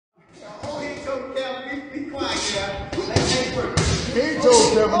Kevin. Be quiet, Kevin. Let Tank work. He ain't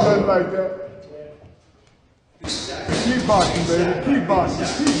told Kevin nothing like that. Keep boxing, baby. Keep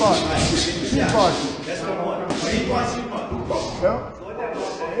boxing. Keep boxing. Keep boxing. That's what I want. Keep boxing. Yeah.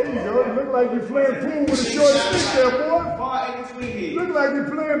 There you go. It look like you're playing pool with a short stick there, boy. Far in between here. Look like you're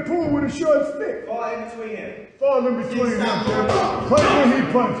playing pool with a short stick. Far in between him. Fall in between him, Kevin. Punch when he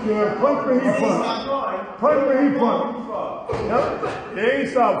punch, Kevin. Punch when he punch. Punch when he punch. Yep. They ain't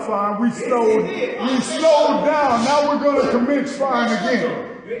stopped firing. We slowed down. Now we're going to commence firing again.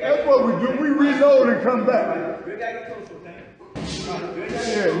 That's what we do. We reload and come back.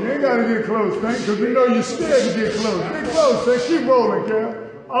 Yeah, you ain't got to get close, Tank, because we know you're scared to get close. Get close, Tank. Keep rolling, Cal.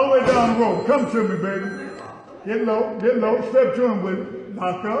 All the way down the road. Come to me, baby. Get low. Step to him with it.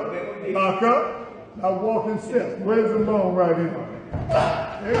 Lock up. Now walking steps. Where's the long right here?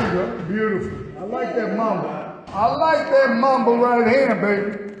 There you go. Beautiful. I like that mamba. I like that mamba right hand,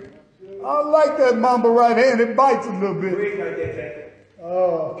 baby. I like that mamba right hand. It bites a little bit.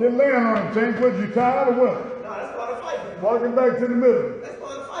 Can land on him, Tank. What, you tired or what? No, that's part of the fight. Walking back to the middle. That's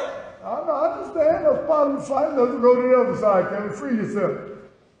part of the fight. I understand. That's part of the fight. Let's go to the other side, Kevin. Free yourself.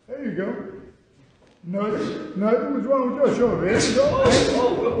 There you go. Nothing. What's wrong with your shoulder? There you go.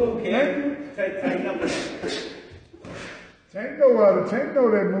 Okay. Tighten up. Tank know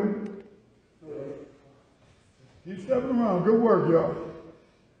that move. Keep stepping around. Good work, y'all.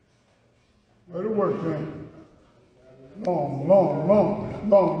 Way to work, man. Long.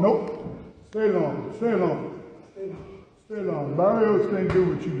 Nope. Stay long. Barrios can't do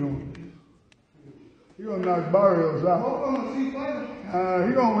what you're doing. He gonna knock Barrios out. He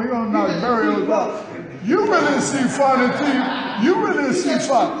gonna knock Barrios out. You really didn't see fight until you really didn't see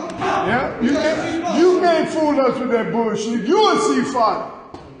fight. Yeah? You can't fool us with that bullshit. You will see fight.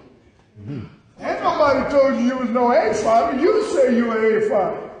 Ain't nobody told you was no A fighter. You say you an A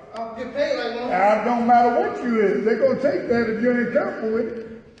fighter. I'll get paid like one. It don't matter what you is. They gonna take that if you ain't careful with it.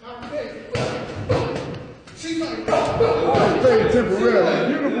 I'll pay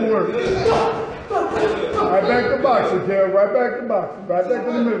temporarily. Beautiful work. Right back to boxing, Kel. Right back to boxing. Right back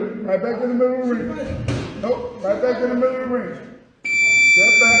in the middle. Right back in the middle of the ring. Nope. Right back in the middle of the ring.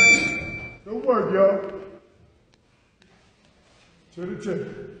 Step back. Good work, y'all. To the chest.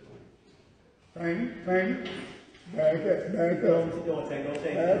 Bang. Back up. Back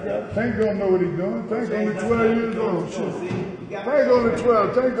up. Tank don't know what he's doing. Tank only 12 years old. Shit. Tank only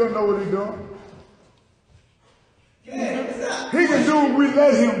 12. Tank don't know what he's doing. He can do what we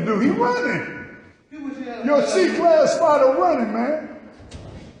let him do. He running. Your C-class fighter running, man.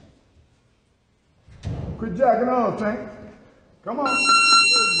 Quit jacking off, Tank. Come on.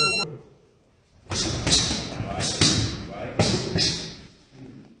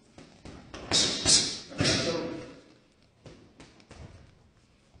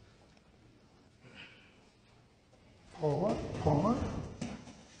 Forward.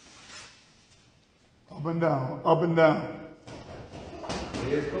 Up and down.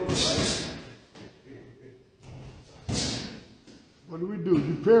 What do we do?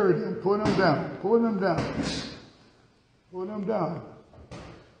 You parry them, pull them down.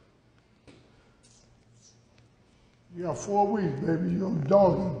 You got 4 weeks, baby. You're gonna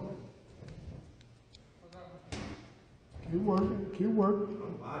dog them. Keep working.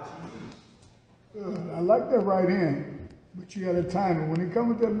 Good. I like that right hand, but you got to time it. When he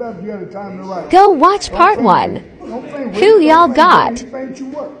comes with that left, you got to time the right. Go watch part 1. Who y'all got? This round is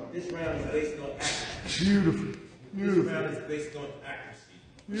based on accuracy. Beautiful. This round is based on accuracy.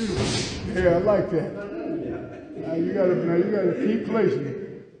 Beautiful. Yeah, I like that. Now you gotta keep placing it.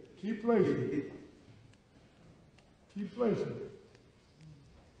 Keep placing it.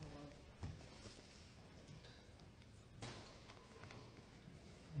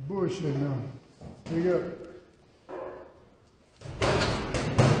 Bullshit now. Pick up.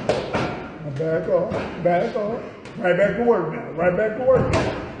 Now back off. Right back to work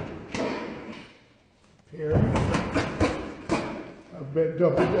now. Here. I bet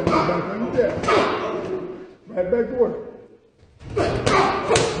double that back on your desk. Right back to work.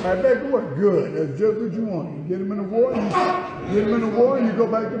 Good. That's just what you want. You get him in the war, you go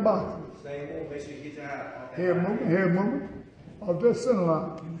back to boxing. Same move, make sure you get your eye. Head movement. Off that center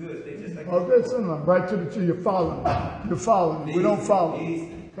line. Off that center line. Right to the tree. You're following. We don't follow.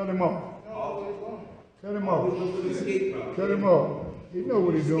 Cut him off. He know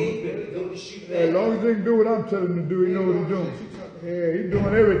what he's doing. As long as he can do what I'm telling him to do, he know what he's doing. Yeah, he's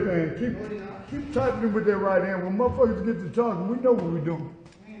doing everything. Keep tightening with that right hand. When motherfuckers get to talking, we know what we're doing.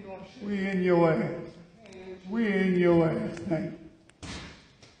 We in your ass. Tank.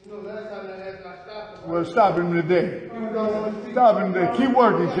 Well, stop him today. Stop him today. Keep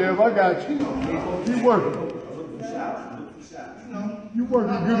working, Kev. I got you. Keep working. You work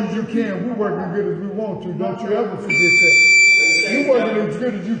as good as you can. We work as good as we want to. Don't you ever forget that. You working as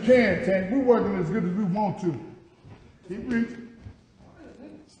good as you can, Tank. We working as good as we want to. Keep reaching.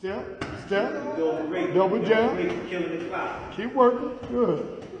 Step, step. Double jab. Keep working. Good.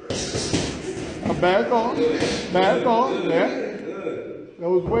 Now back on. Back on. There. That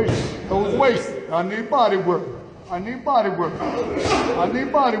was wasted. That was wasted. I need body work. I need body work. I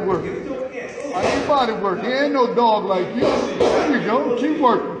need body work. I need body work. He ain't no dog like you. There you go. Keep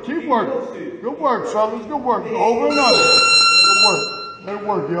working. Keep working. Good work, fellas. Good work. Over and under. Good work. Let it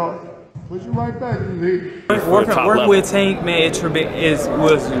work, y'all. Push you right back in the head. Working with Tank, man,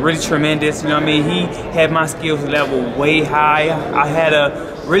 was really tremendous. You know what I mean? He had my skills level way high. I had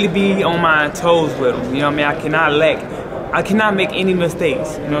to really be on my toes with him. You know what I mean? I cannot make any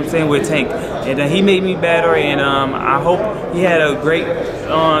mistakes, you know what I'm saying, with Tank. And he made me better, and I hope he had a great,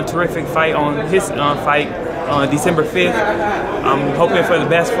 terrific fight on his fight on December 5th. I'm hoping for the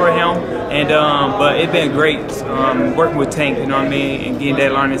best for him, and but it's been great working with Tank, you know what I mean, and getting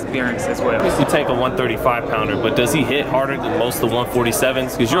that learning experience as well. You take a 135-pounder, but does he hit harder than most of the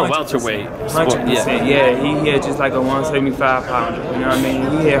 147s? Because you're a welterweight. 100%, yeah, he hit just like a 175-pounder, you know what I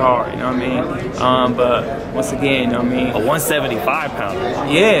mean? He hit hard, you know what I mean? But once again, you know what I mean? A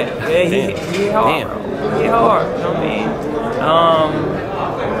 175-pounder. Yeah, he hit hard. Damn. He hit hard, you know what I mean?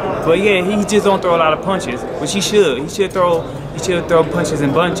 But yeah, he just don't throw a lot of punches, which he should. He should throw punches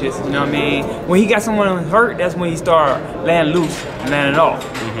in bunches. You know what I mean? When he got someone hurt, that's when he start landing loose and landing off.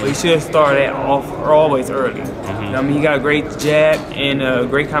 But he should start that off always early. You know what I mean? He got a great jab and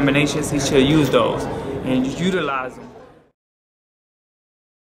great combinations. He should use those and just utilize them.